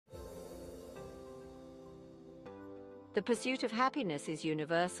The pursuit of happiness is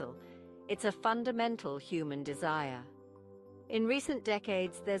universal. It's a fundamental human desire. In recent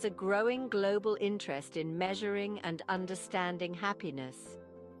decades, there's a growing global interest in measuring and understanding happiness.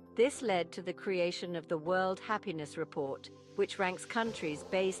 This led to the creation of the World Happiness Report, which ranks countries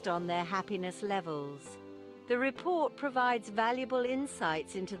based on their happiness levels. The report provides valuable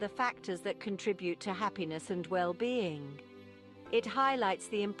insights into the factors that contribute to happiness and well-being. It highlights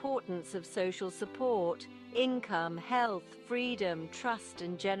the importance of social support, income, health, freedom, trust,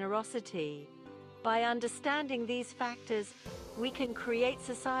 and generosity. By understanding these factors, we can create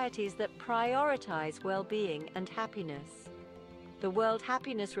societies that prioritize well-being and happiness. The World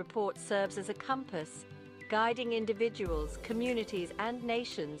Happiness Report serves as a compass, guiding individuals, communities, and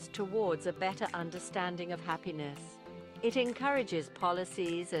nations towards a better understanding of happiness. It encourages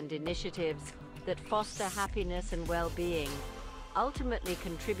policies and initiatives that foster happiness and well-being, ultimately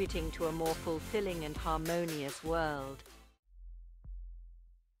contributing to a more fulfilling and harmonious world.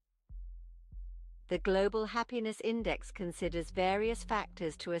 The Global Happiness Index considers various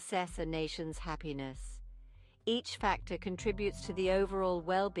factors to assess a nation's happiness. Each factor contributes to the overall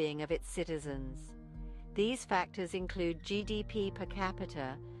well-being of its citizens. These factors include GDP per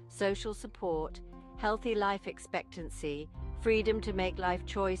capita, social support, healthy life expectancy, freedom to make life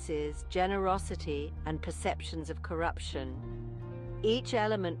choices, generosity, and perceptions of corruption. Each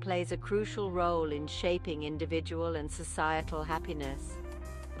element plays a crucial role in shaping individual and societal happiness.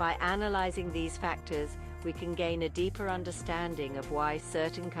 By analyzing these factors, we can gain a deeper understanding of why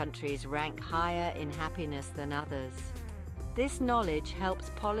certain countries rank higher in happiness than others. This knowledge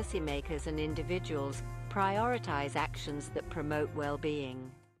helps policymakers and individuals prioritize actions that promote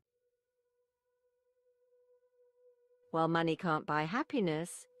well-being. While money can't buy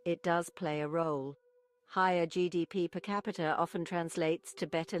happiness, it does play a role. Higher GDP per capita often translates to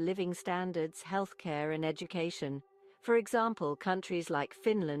better living standards, healthcare, and education. For example, countries like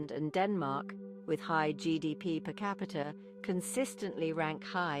Finland and Denmark, with high GDP per capita, consistently rank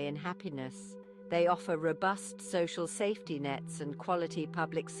high in happiness. They offer robust social safety nets and quality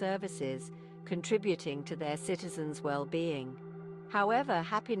public services, contributing to their citizens' well-being. However,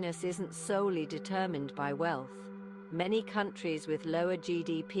 happiness isn't solely determined by wealth. Many countries with lower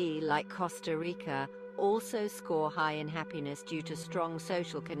GDP, like Costa Rica, also score high in happiness due to strong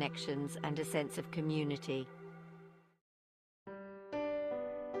social connections and a sense of community.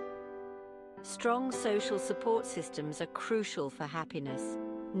 Strong social support systems are crucial for happiness.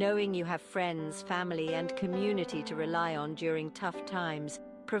 Knowing you have friends, family, and community to rely on during tough times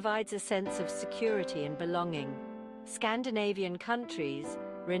provides a sense of security and belonging. Scandinavian countries,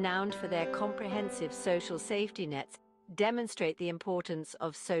 renowned for their comprehensive social safety nets, demonstrate the importance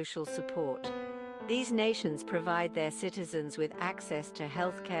of social support. These nations provide their citizens with access to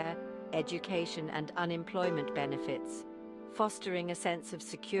healthcare, education, and unemployment benefits, fostering a sense of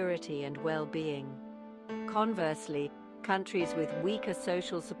security and well-being. Conversely, countries with weaker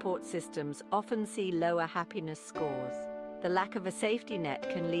social support systems often see lower happiness scores. The lack of a safety net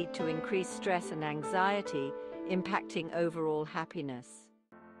can lead to increased stress and anxiety, impacting overall happiness.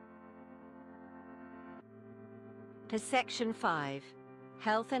 Section 5.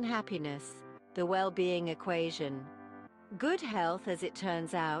 Health and Happiness, the Well-Being Equation. Good health, as it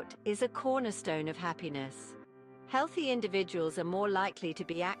turns out, is a cornerstone of happiness. Healthy individuals are more likely to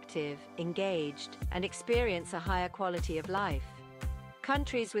be active, engaged, and experience a higher quality of life.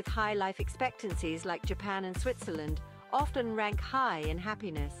 Countries with high life expectancies like Japan and Switzerland often rank high in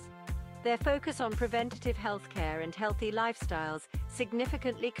happiness. Their focus on preventative healthcare and healthy lifestyles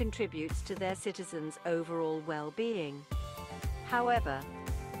significantly contributes to their citizens' overall well-being. However,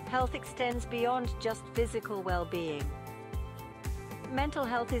 health extends beyond just physical well-being. Mental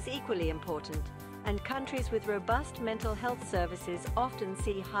health is equally important, and countries with robust mental health services often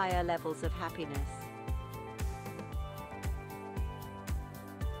see higher levels of happiness.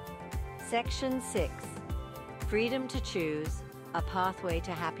 Section 6. Freedom to choose, a pathway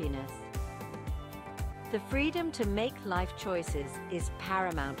to happiness. The freedom to make life choices is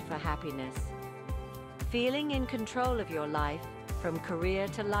paramount for happiness. Feeling in control of your life, from career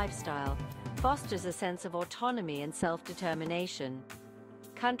to lifestyle, fosters a sense of autonomy and self-determination.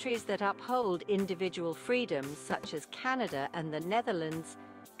 Countries that uphold individual freedoms, such as Canada and the Netherlands,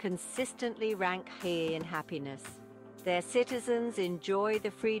 consistently rank high in happiness. Their citizens enjoy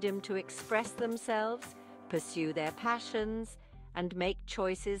the freedom to express themselves, pursue their passions, and make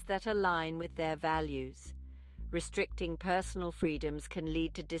choices that align with their values. Restricting personal freedoms can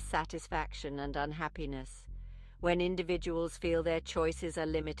lead to dissatisfaction and unhappiness. When individuals feel their choices are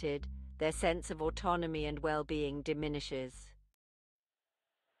limited, their sense of autonomy and well-being diminishes.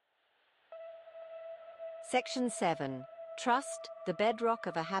 Section 7. Trust, the bedrock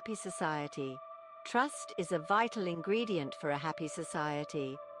of a happy society. Trust is a vital ingredient for a happy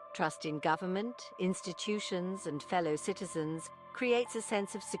society. Trust in government, institutions, and fellow citizens creates a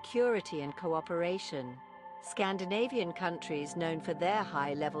sense of security and cooperation. Scandinavian countries, known for their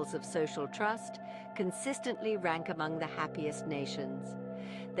high levels of social trust, consistently rank among the happiest nations.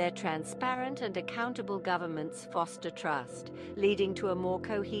 Their transparent and accountable governments foster trust, leading to a more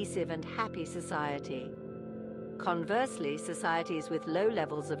cohesive and happy society. Conversely, societies with low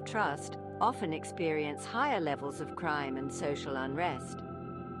levels of trust often experience higher levels of crime and social unrest.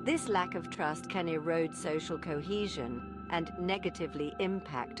 This lack of trust can erode social cohesion and negatively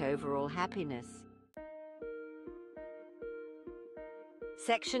impact overall happiness.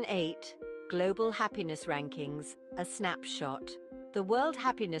 Section 8. Global Happiness Rankings, a snapshot. The World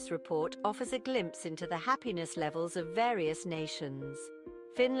Happiness Report offers a glimpse into the happiness levels of various nations.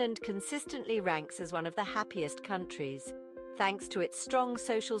 Finland consistently ranks as one of the happiest countries, thanks to its strong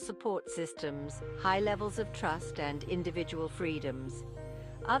social support systems, high levels of trust, and individual freedoms.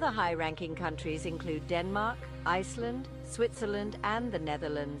 Other high-ranking countries include Denmark, Iceland, Switzerland, and the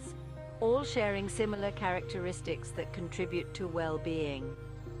Netherlands, all sharing similar characteristics that contribute to well-being.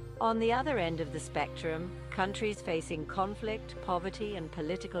 On the other end of the spectrum, countries facing conflict, poverty, and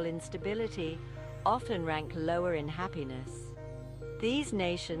political instability often rank lower in happiness. These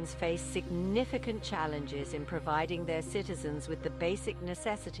nations face significant challenges in providing their citizens with the basic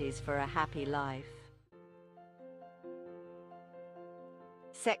necessities for a happy life.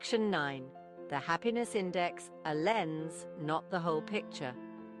 Section 9. The Happiness Index, a lens, not the whole picture.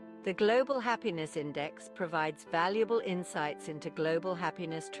 The Global Happiness Index provides valuable insights into global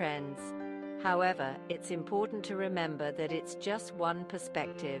happiness trends. However, it's important to remember that it's just one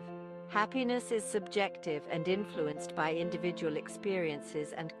perspective. Happiness is subjective and influenced by individual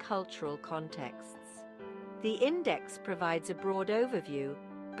experiences and cultural contexts. The index provides a broad overview,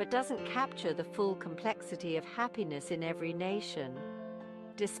 but doesn't capture the full complexity of happiness in every nation.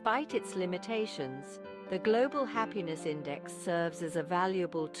 Despite its limitations, the Global Happiness Index serves as a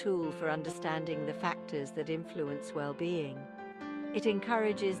valuable tool for understanding the factors that influence well-being. It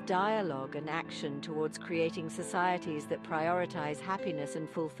encourages dialogue and action towards creating societies that prioritize happiness and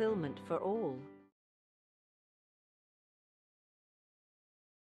fulfillment for all.